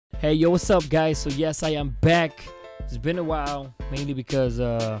Hey, yo, what's up, guys? So yes, I am back. It's been a while, mainly because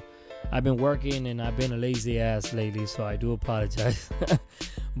I've been working and I've been a lazy ass lately, so I do apologize.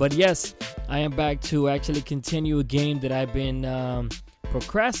 But yes, I am back to actually continue a game that I've been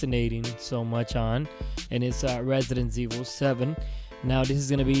procrastinating so much on, and it's Resident Evil 7. Now this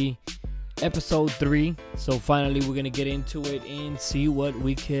is gonna be episode 3, so finally we're gonna get into it and see what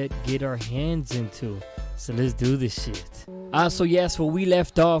we could get our hands into. So let's do this shit. So yes, where we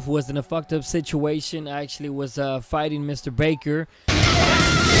left off was in a fucked up situation. I actually was fighting Mr. Baker.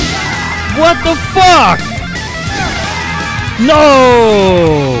 What the fuck?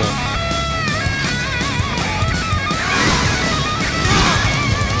 No!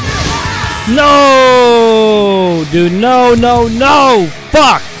 No! Dude, no!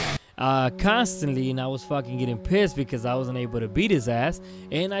 Fuck! Constantly, and I was fucking getting pissed because I wasn't able to beat his ass,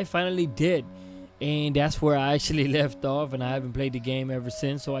 and I finally did. And that's where I actually left off, and I haven't played the game ever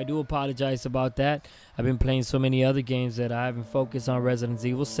since, so I do apologize about that. I've been playing so many other games that I haven't focused on Resident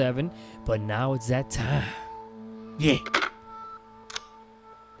Evil 7, but now it's that time. Yeah.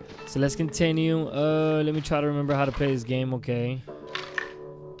 So let's continue. Let me try to remember how to play this game. Okay,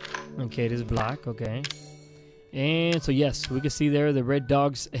 this is block. Okay. And so yes, we can see there the red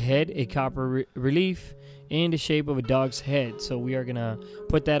dog's head, a copper relief in the shape of a dog's head. So we are gonna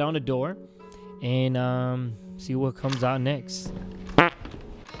put that on the door and see what comes out next.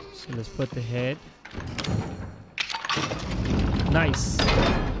 So let's put the head. Nice.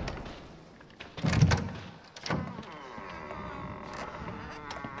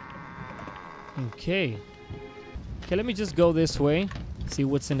 Okay, let me just go this way, see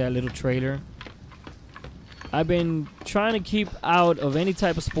what's in that little trailer. I've been trying to keep out of any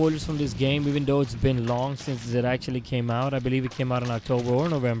type of spoilers from this game, even though it's been long since it actually came out. I believe it came out in October or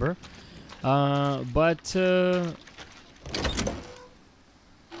November. Holy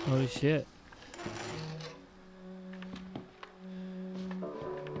shit.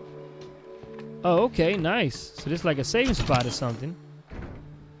 Oh, okay, nice. So this is like a saving spot or something.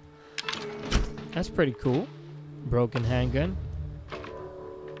 That's pretty cool. Broken handgun.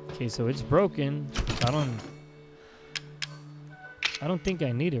 Okay, so it's broken. I don't think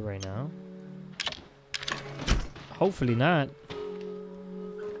I need it right now. Hopefully not.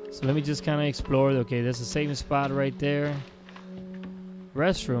 So let me just kind of explore. Okay, there's a saving spot right there.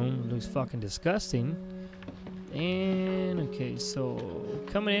 Restroom looks fucking disgusting. And okay, so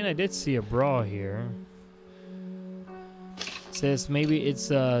coming in, I did see a bra here. It says maybe it's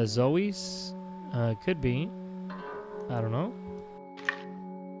Zoe's. Could be. I don't know.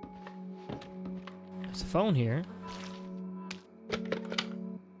 There's a phone here.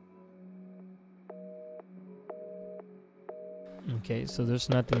 Okay, so there's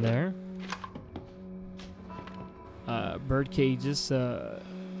nothing there. Bird cages. What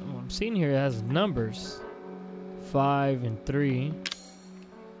I'm seeing here has numbers 5 and 3.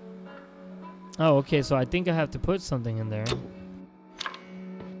 Oh, okay, so I think I have to put something in there.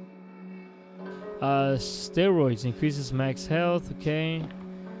 Steroids increases max health. Okay,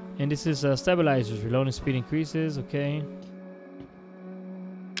 and this is stabilizers. Reloading speed increases. Okay.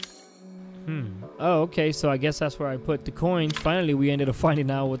 Oh, okay, so I guess that's where I put the coins. Finally, we ended up finding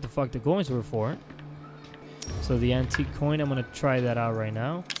out what the fuck the coins were for. So the antique coin, I'm gonna try that out right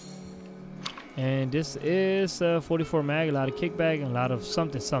now. And this is 44 mag, a lot of kickback, and a lot of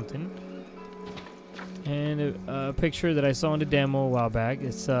something. And a picture that I saw in the demo a while back.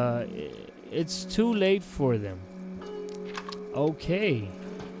 It's too late for them. Okay.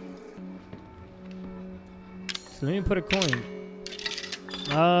 So let me put a coin.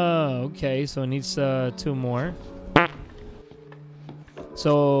 Oh, okay, so it needs 2 more.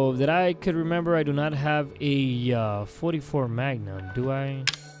 So that I could remember, I do not have a 44 Magnum, do I?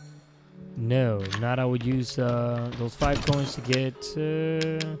 No, not I would use those 5 coins to get,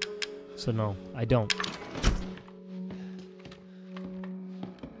 so no, I don't.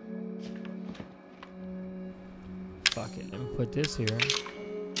 Fuck it, let me put this here.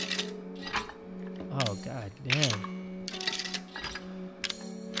 Oh, god damn.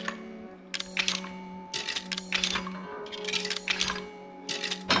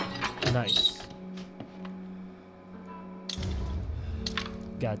 Nice.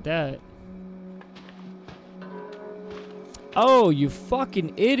 Got that. Oh, you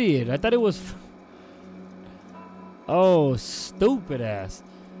fucking idiot. I thought it was... Oh, stupid ass.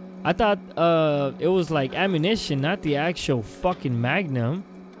 I thought it was like ammunition, not the actual fucking Magnum.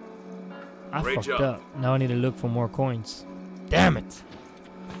 I fucked up. Now I need to look for more coins. Damn it.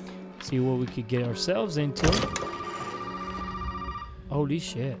 See what we could get ourselves into. Holy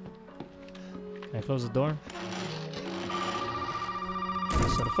shit. Can I close the door?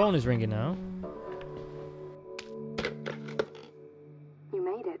 So the phone is ringing now. You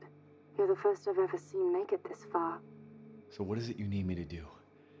made it. You're the first I've ever seen make it this far. So what is it you need me to do?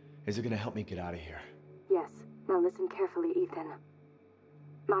 Is it gonna help me get out of here? Yes. Now listen carefully, Ethan.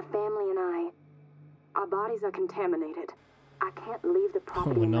 My family and our bodies are contaminated. I can't leave the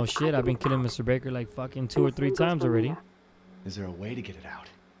property. Oh, no shit. I've been killing Mr. Baker like fucking 2 or 3 times already. Is there a way to get it out?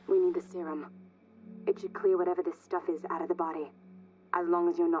 We need the serum. It should clear whatever this stuff is out of the body. As long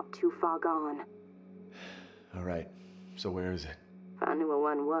as you're not too far gone. Alright, so where is it? If I knew where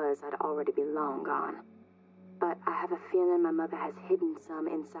one was, I'd already be long gone. But I have a feeling my mother has hidden some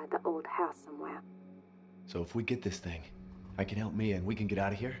inside the old house somewhere. So if we get this thing, I can help Mia and we can get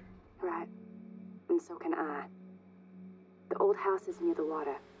out of here? Right. And so can I. The old house is near the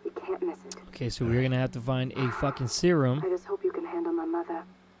water. You can't miss it. Okay, so we're gonna have to find a fucking serum. I just hope you can handle my mother.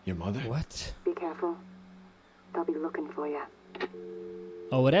 Your mother? What? Be careful. They'll be looking for you.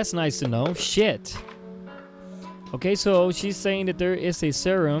 Oh, well, that's nice to know. Shit. Okay, so she's saying that there is a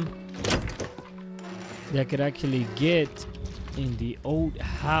serum that could actually get in the old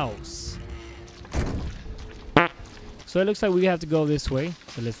house. So it looks like we have to go this way.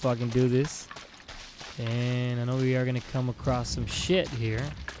 So let's fucking do this. And I know we are gonna come across some shit here.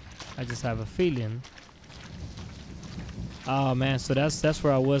 I just have a feeling. Oh man, so that's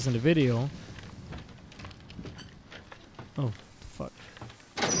where I was in the video. Oh, fuck.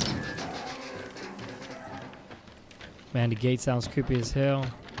 Man, the gate sounds creepy as hell.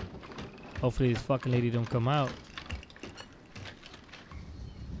 Hopefully this fucking lady don't come out.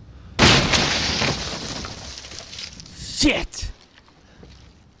 Shit!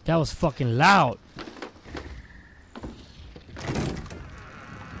 That was fucking loud.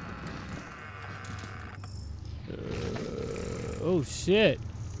 Oh shit.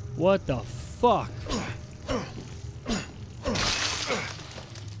 What the fuck?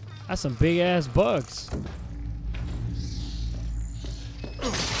 That's some big ass bugs.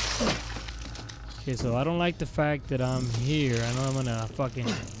 Okay, so I don't like the fact that I'm here. I know I'm gonna fucking...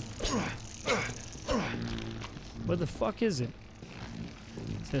 What the fuck is it?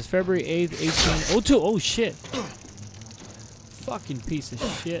 It says February 8th, 1802. Oh shit. Fucking piece of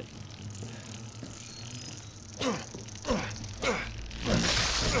shit.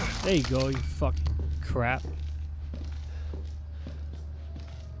 There you go, you fucking crap.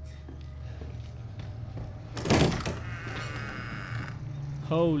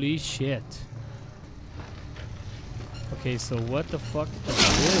 Holy shit. Okay, so what the fuck is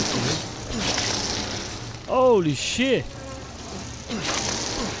this, dude? Holy shit.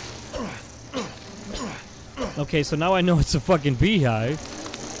 Okay, so now I know it's a fucking beehive.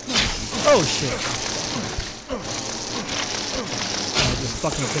 Oh shit. Can I just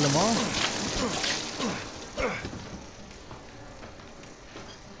fucking kill them all?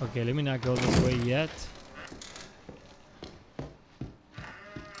 Okay, let me not go this way yet.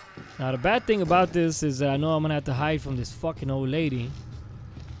 Now the bad thing about this is that I know I'm gonna have to hide from this fucking old lady.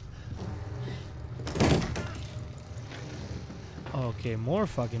 Okay, more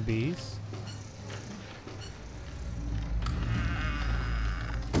fucking bees.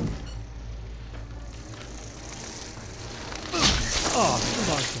 Oh,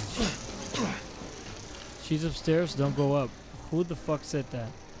 fucking shit. She's upstairs, don't go up. Who the fuck said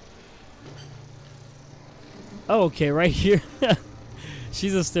that? Oh, okay, right here.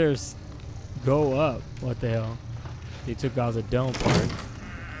 She's upstairs. Go up. What the hell? They took out the dome part.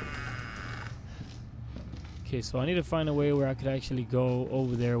 Okay, so I need to find a way where I could actually go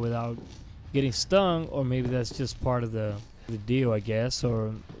over there without getting stung, or maybe that's just part of the deal, I guess,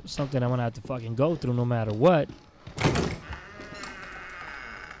 or something I'm gonna have to fucking go through no matter what.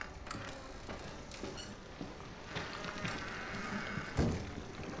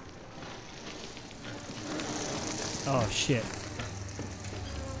 Oh shit.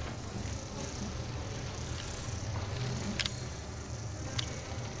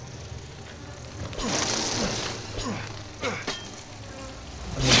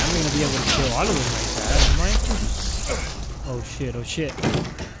 Be able to kill all of them like that, am I? Oh shit, oh shit.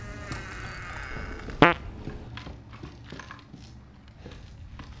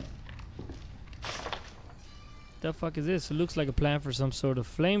 The fuck is this? It looks like a plan for some sort of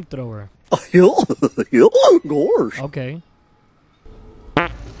flamethrower. Gosh. Okay.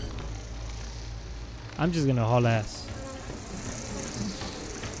 I'm just gonna haul ass.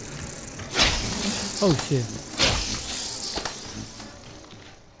 Oh shit.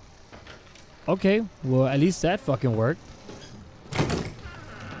 Okay, well at least that fucking worked.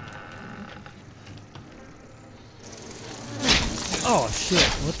 Oh shit,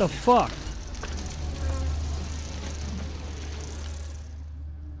 what the fuck?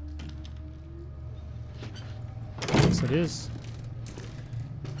 so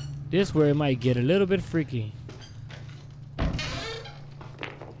this where it might get a little bit freaky.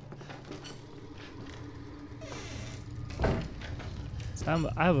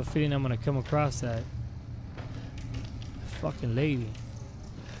 So I have a feeling I'm gonna come across that fucking lady.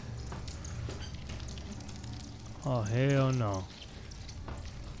 Oh hell no.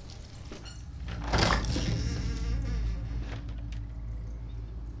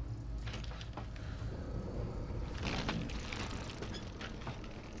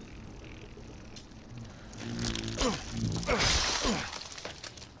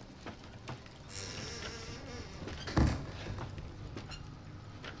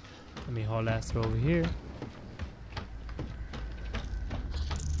 Let me haul ass over here.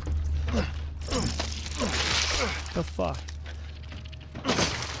 The fuck?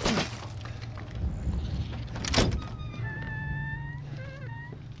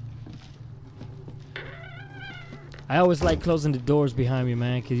 I always like closing the doors behind me,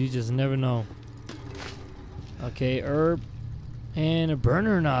 man, because you just never know. Okay, herb and a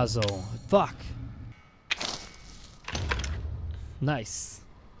burner nozzle. Fuck. Nice.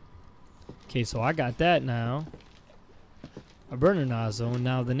 Okay, so I got that now. A burner nozzle.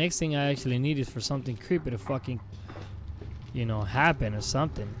 Now the next thing I actually need is for something creepy to fucking, you know, happen or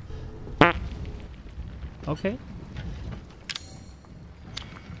something. Okay.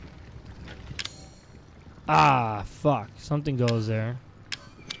 Ah, fuck. Something goes there.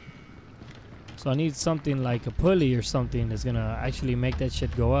 So I need something like a pulley or something that's gonna actually make that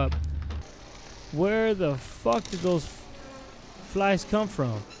shit go up. Where the fuck did those flies come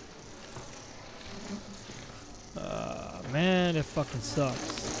from? Man, that fucking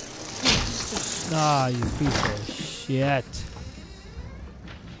sucks. Nah, you piece of shit.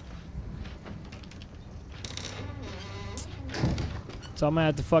 So I'm gonna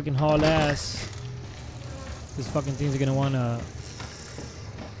have to fucking haul ass. These fucking things are gonna wanna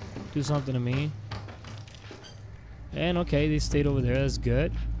do something to me. And okay, they stayed over there. That's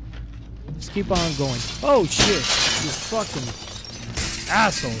good. Let's keep on going. Oh shit! These fucking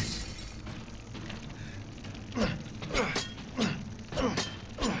assholes.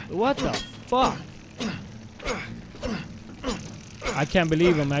 What the fuck? I can't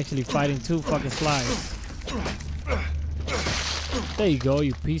believe I'm actually fighting two fucking flies. There you go,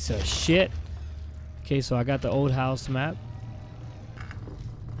 you piece of shit. Okay, so I got the old house map.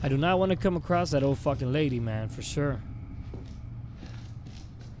 I do not want to come across that old fucking lady, man, for sure.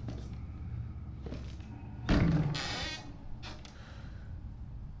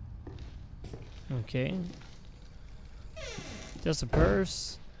 Okay. Just a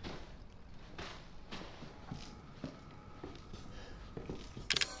purse.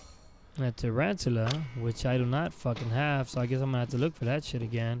 And a tarantula, which I do not fucking have, so I guess I'm gonna have to look for that shit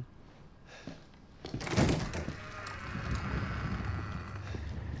again.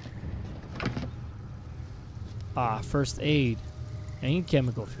 Ah, first aid. And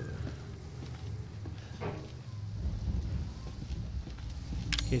chemical fluid.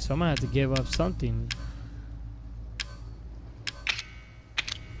 Okay, so I'm gonna have to give up something.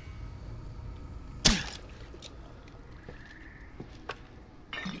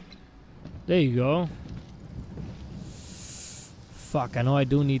 There you go. Fuck, I know I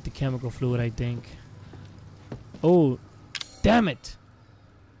do need the chemical fluid, I think. Oh, damn it.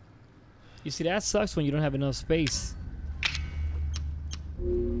 You see, that sucks when you don't have enough space.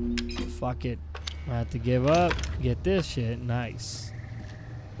 Fuck it. I have to give up. Get this shit. Nice.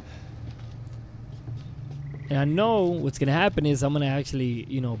 And I know what's gonna happen is I'm gonna actually,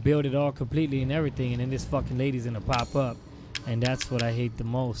 you know, build it all completely and everything, and then this fucking lady's gonna pop up. And that's what I hate the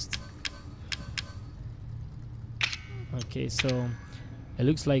most. Okay, so it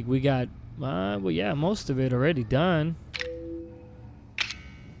looks like we got, well, yeah, most of it already done.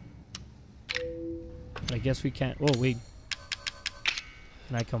 I guess we can't. Oh, wait.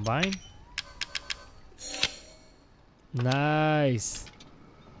 Can I combine? Nice.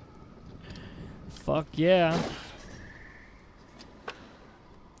 Fuck yeah.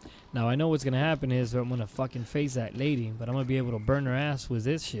 Now, I know what's going to happen is I'm going to fucking face that lady, but I'm going to be able to burn her ass with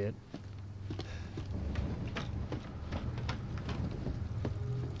this shit.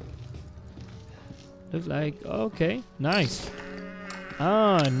 Looks like, okay, nice.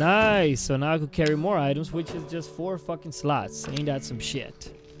 Ah, nice. So now I could carry more items, which is just 4 fucking slots. Ain't that some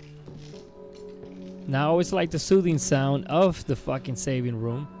shit? Now I always like the soothing sound of the fucking saving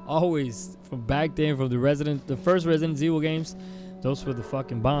room. Always, from back then, from the first Resident Evil games, those were the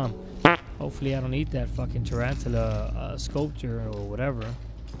fucking bomb. Hopefully I don't eat that fucking tarantula sculpture or whatever.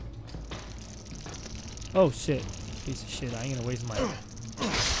 Oh shit, piece of shit. I ain't gonna waste my.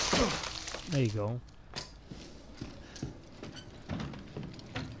 There you go.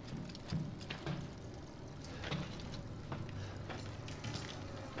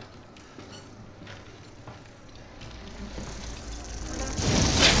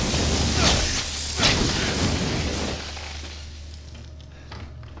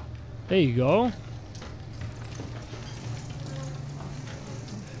 There you go.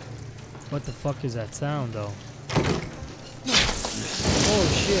 What the fuck is that sound though? Oh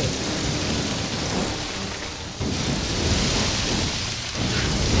shit.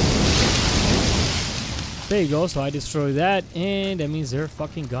 There you go, so I destroy that, and that means they're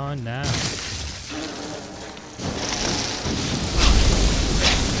fucking gone now.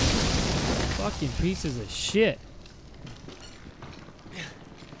 Fucking pieces of shit.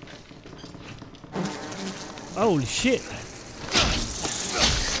 Holy shit.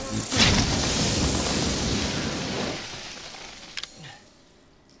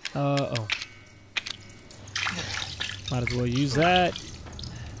 Oh. Might as well use that.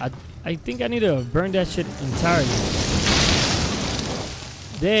 I think I need to burn that shit entirely.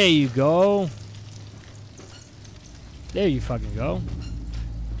 There you go. There you fucking go.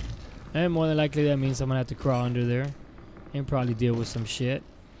 And more than likely that means I'm gonna have to crawl under there and probably deal with some shit.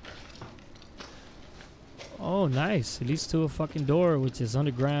 Oh, nice. It leads to a fucking door which is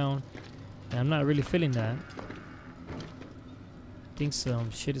underground. And I'm not really feeling that. I think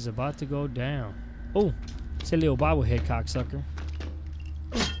some shit is about to go down. Oh, it's a little bobblehead cocksucker.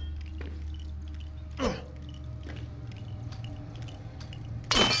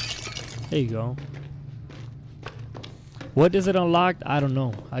 There you go. What does it unlock? I don't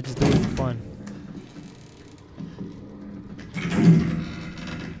know. I just do it for fun.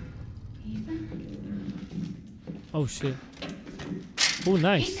 Oh shit. Oh,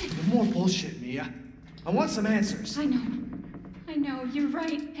 nice. More bullshit, Mia. I want some answers. I know, you're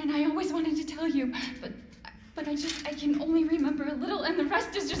right, and I always wanted to tell you, but I can only remember a little, and the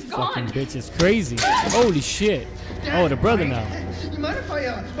rest is just gone. Fucking bitch is crazy. Holy shit. Oh, the brother now. You mind if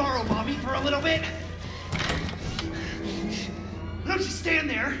I borrow Mommy for a little bit? Don't you stand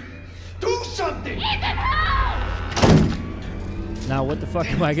there. Do something! Now, what the fuck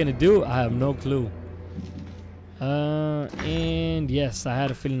am I gonna do? I have no clue. And yes, I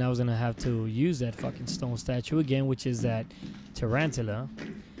had a feeling I was gonna have to use that fucking stone statue again, which is that tarantula.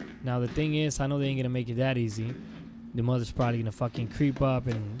 Now the thing is, I know they ain't gonna make it that easy. The mother's probably gonna fucking creep up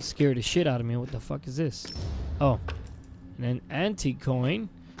and scare the shit out of me. What the fuck is this? Oh, an antique coin.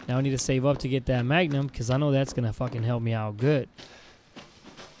 Now I need to save up to get that magnum, because I know that's gonna fucking help me out good.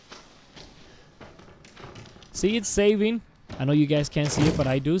 See, it's saving. I know you guys can't see it, but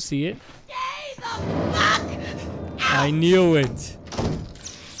I do see it. Stay the fuck out. I knew it.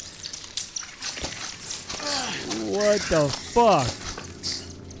 What the fuck?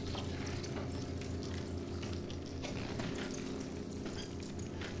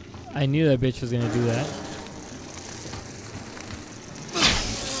 I knew that bitch was gonna do that.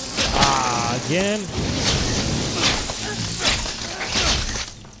 Ah, again.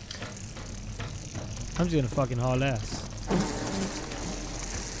 I'm just gonna fucking haul ass.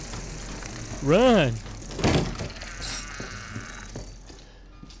 Run!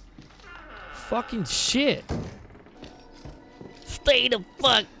 Fucking shit. Stay the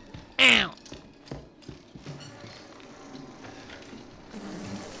fuck out.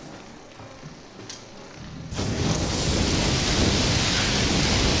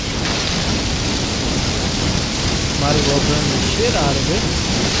 Might as well burn the shit out of it.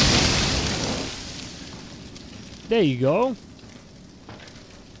 There you go.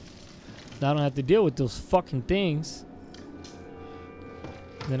 Now I don't have to deal with those fucking things.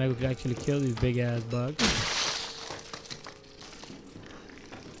 Then I could actually kill these big ass bugs.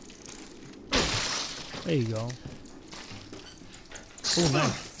 There you go. Oh,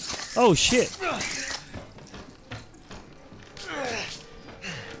 nice. Oh, shit.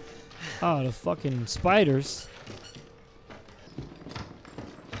 Oh, the fucking spiders.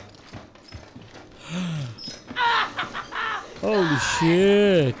 Holy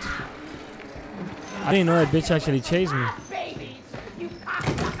shit. I didn't know that bitch actually chased me. You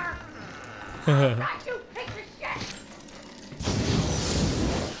cocksucker! Got you, piece of shit!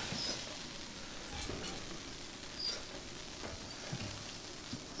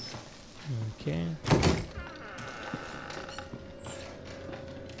 Okay.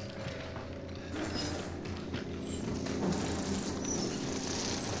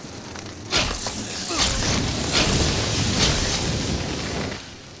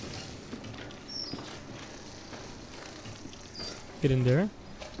 Get in there.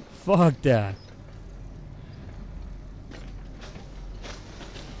 Fuck that.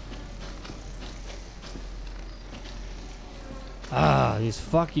 Ah, these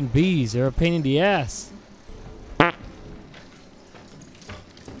fucking bees. They're a pain in the ass.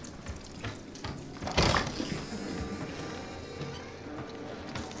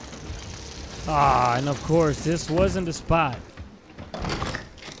 Ah, and of course, this wasn't the spot.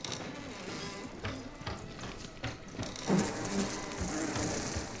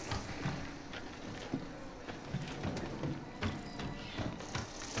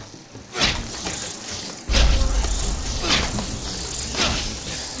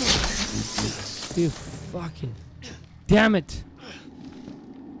 You fucking... Damn it!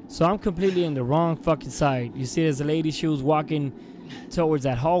 So I'm completely in the wrong fucking side. You see, there's a lady, she was walking towards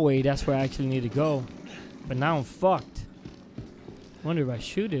that hallway. That's where I actually need to go. But now I'm fucked. Wonder if I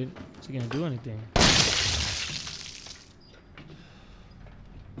shoot it, is it gonna do anything?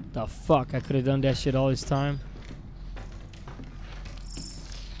 The fuck? I could have done that shit all this time.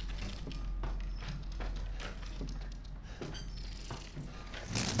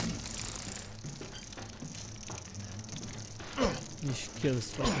 You should kill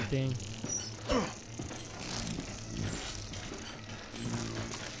this fucking thing.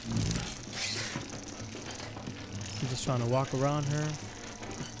 I'm just trying to walk around her.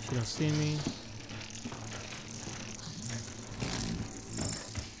 She don't see me.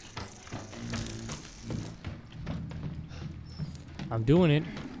 I'm doing it.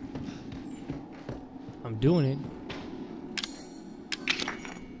 I'm doing it.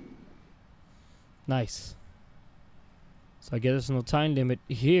 Nice. So I guess there's no time limit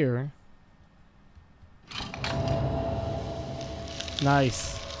here.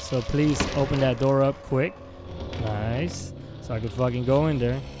 Nice. So please open that door up quick. Nice. So I could fucking go in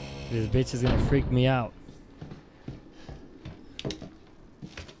there. This bitch is gonna freak me out.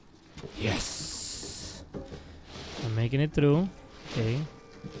 Yes. I'm making it through. Okay.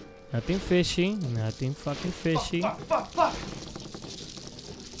 Nothing fishy. Nothing fucking fishy. Fuck.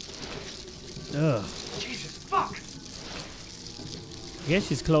 Ugh. Jesus, fuck. I guess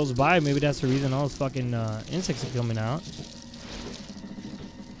she's close by. Maybe that's the reason all those fucking insects are coming out.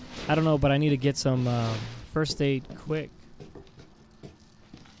 I don't know, but I need to get some first aid quick.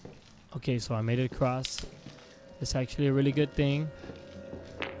 Okay, so I made it across. It's actually a really good thing.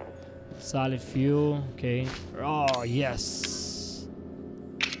 Solid fuel. Okay. Oh, yes.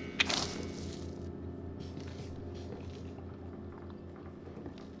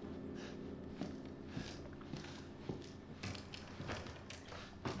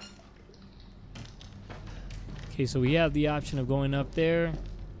 Okay, so we have the option of going up there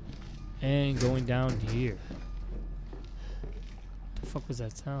and going down here. What the fuck was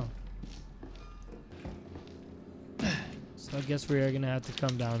that sound? So I guess we are gonna have to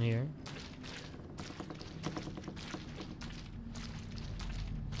come down here.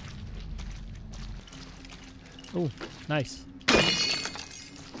 Oh, nice.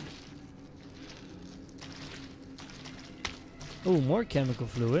 Oh, more chemical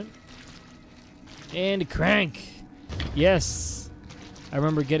fluid. And the crank. Yes. I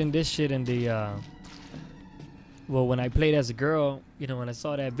remember getting this shit in the, well, when I played as a girl, you know, when I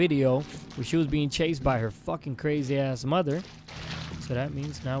saw that video where she was being chased by her fucking crazy ass mother. So that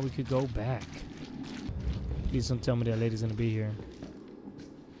means now we could go back. Please don't tell me that lady's gonna be here.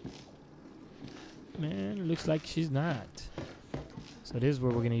 Man, it looks like she's not. So this is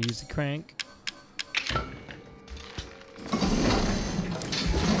where we're gonna use the crank.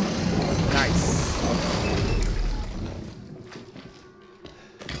 Nice.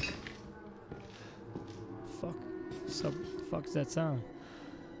 Fuck. So, what the fuck is that sound?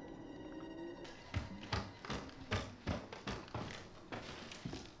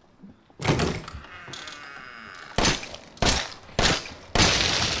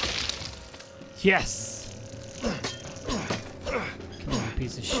 Yes! Come on,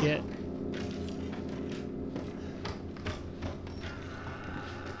 piece of shit.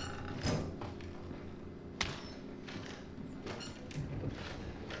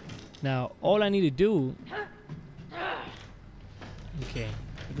 Now, all I need to do... Okay,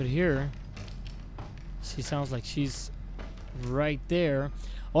 I could hear her. She sounds like she's right there.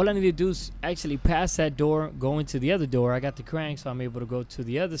 All I need to do is actually pass that door, go into the other door. I got the crank, so I'm able to go to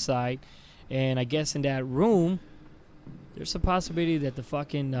the other side. And I guess in that room, there's a possibility that the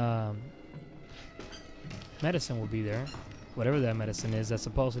fucking medicine will be there. Whatever that medicine is that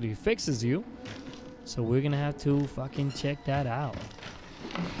supposedly fixes you. So we're gonna have to fucking check that out.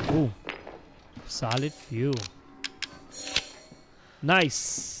 Ooh, solid fuel.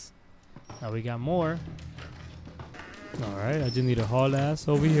 Nice. Now we got more. Alright, I just need to haul ass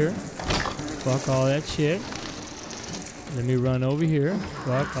over here. Fuck all that shit. Let me run over here.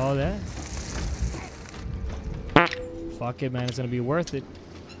 Fuck all that. Fuck it, man. It's gonna be worth it.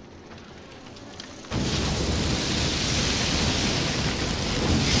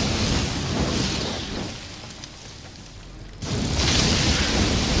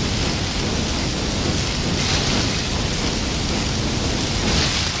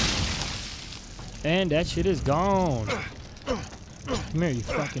 And that shit is gone. Come here, you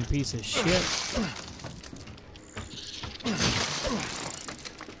fucking piece of shit.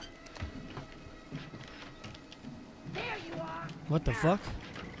 What the fuck?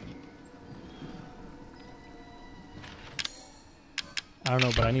 I don't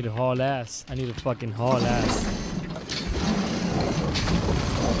know, but I need to haul ass. I need to fucking haul ass.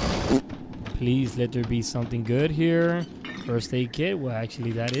 Please let there be something good here. First aid kit. Well,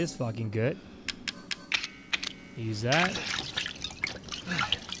 actually, that is fucking good. Use that.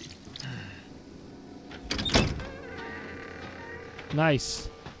 Nice.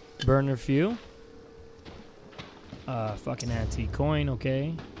 Burner fuel. Fucking antique coin,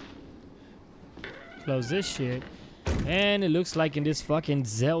 okay. Close this shit. And it looks like in this fucking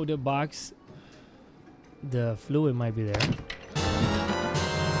Zelda box, the fluid might be there.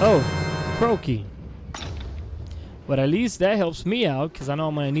 Oh, croaky. But at least that helps me out, because I know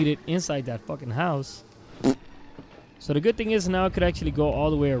I'm going to need it inside that fucking house. So the good thing is now I could actually go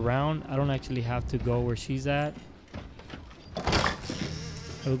all the way around. I don't actually have to go where she's at.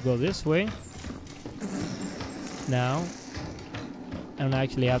 I'll go this way. Now, I don't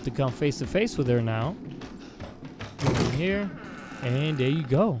actually have to come face to face with her now. Over here, and there you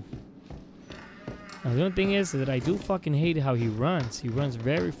go. Now the only thing is that I do fucking hate how he runs. He runs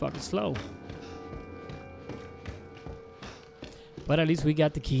very fucking slow. But at least we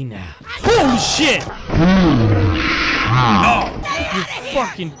got the key now. Holy shit! Oh, you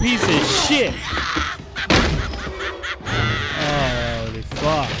fucking piece of shit! Holy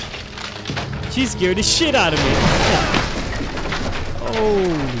fuck! She scared the shit out of me.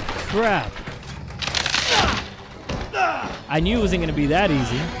 Holy crap! I knew it wasn't gonna be that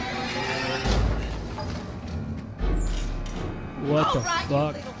easy. What the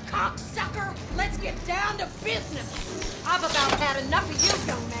fuck? You little cocksucker, let's get down to business. I've about had enough of you,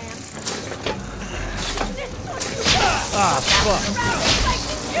 young man. Ah, fuck.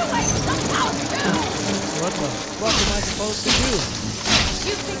 You ain't supposed to. What the fuck am I supposed to do?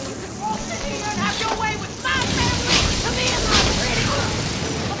 You think you can walk in here and have your way with my family? To me and my pretty girl.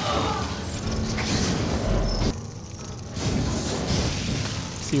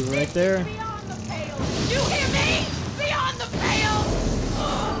 See right there? Beyond the pale. You hear me? Beyond the pale.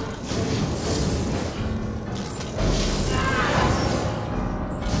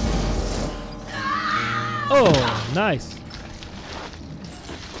 Oh, nice.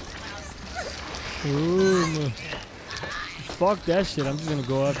 Ooh, fuck that shit. I'm just gonna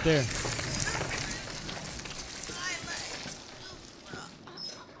go up there.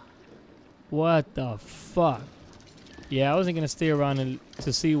 What the fuck? Yeah, I wasn't gonna stay around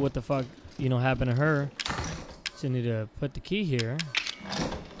to see what the fuck, you know, happened to her. So I need to put the key here.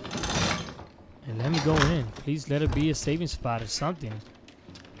 And let me go in. Please let it be a saving spot or something.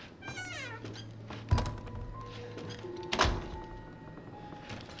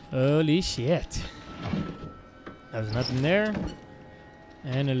 Holy shit. There's nothing there.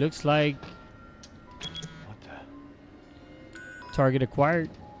 And it looks like... What the? Target acquired.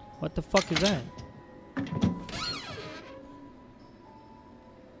 What the fuck is that?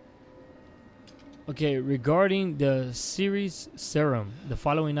 Okay, regarding the series serum, the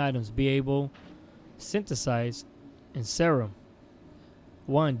following items be able synthesize in serum.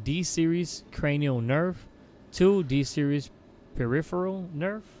 1. D-series cranial nerve. 2. D-series peripheral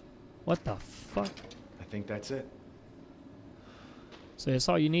nerve. What the fuck? I think that's it. So that's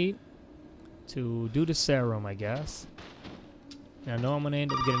all you need to do the serum, I guess. And I know I'm gonna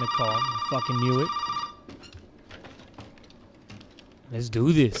end up getting a call. I fucking knew it. Let's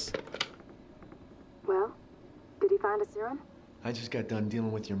do this. Well, did you find a serum? I just got done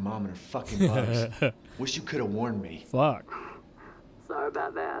dealing with your mom and her fucking bugs. Wish you could have warned me. Fuck. Sorry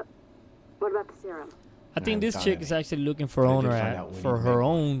about that. What about the serum? I think this chick is actually looking for her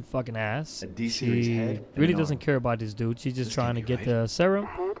own fucking ass. A D-series She head and really an doesn't arm. care about this dude. She's just This trying to can't be get right. the serum. A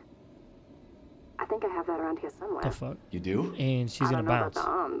head? I think I have that around here somewhere. The fuck? You do? And she's I gonna don't know bounce. about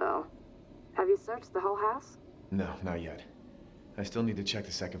the arm, though. Have you searched the whole house? No, not yet. I still need to check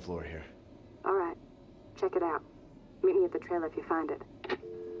the second floor here. All right. Check it out. Meet me at the trailer if you find it.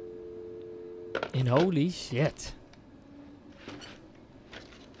 And holy shit.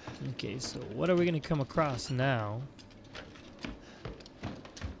 Okay, so what are we gonna come across now?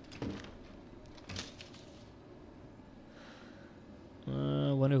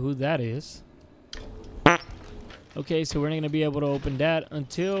 Wonder who that is. Okay, so we're not gonna be able to open that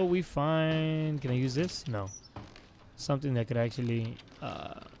until we find. Can I use this? No. Something that could actually.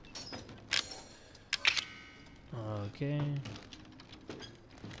 Okay.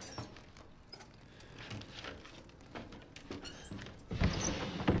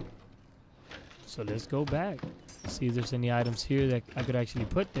 So let's go back. See if there's any items here that I could actually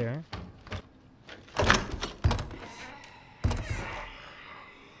put there.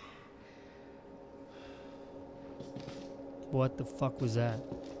 What the fuck was that?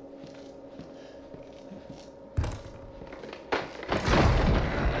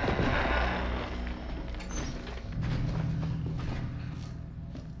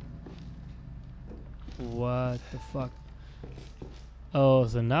 What the fuck? Oh,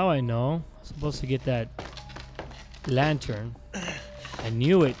 so now I know. I'm supposed to get that lantern. I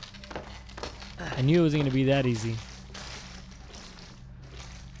knew it. I knew it wasn't gonna be that easy.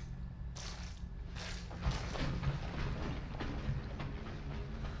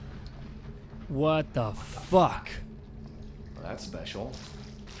 What the fuck? Well, that's special.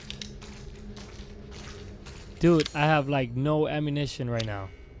 Dude, I have like no ammunition right now.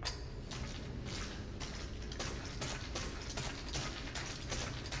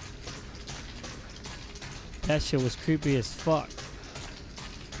 That shit was creepy as fuck.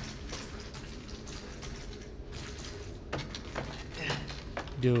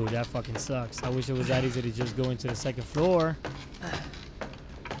 Dude, that fucking sucks. I wish it was that easy to just go into the second floor.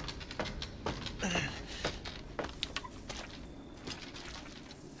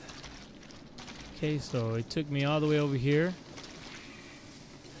 Okay, so it took me all the way over here,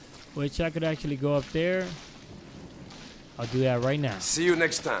 which I could actually go up there. I'll do that right now. See you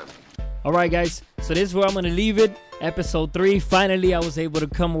next time. All right, guys. So this is where I'm going to leave it. Episode 3. Finally, I was able to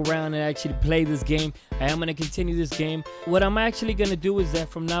come around and actually play this game. I am going to continue this game. What I'm actually going to do is that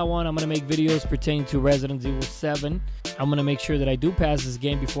from now on, I'm going to make videos pertaining to Resident Evil 7. I'm going to make sure that I do pass this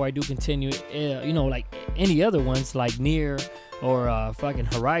game before I do continue, you know, like any other ones, like Nier or fucking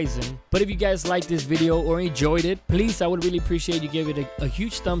Horizon. But if you guys liked this video or enjoyed it, please, I would really appreciate you give it a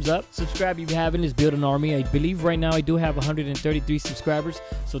huge thumbs up. Subscribe if you haven't. Let's build an army. I believe right now I do have 133 subscribers.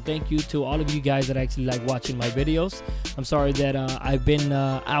 So thank you to all of you guys that actually like watching my videos. I'm sorry that I've been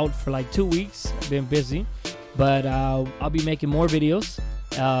out for like 2 weeks. I've been busy. But I'll be making more videos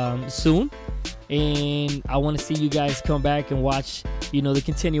soon. And I want to see you guys come back and watch, you know, the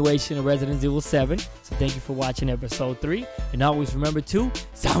continuation of Resident Evil 7. So thank you for watching episode 3. And always remember to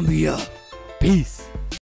zombie up. Peace.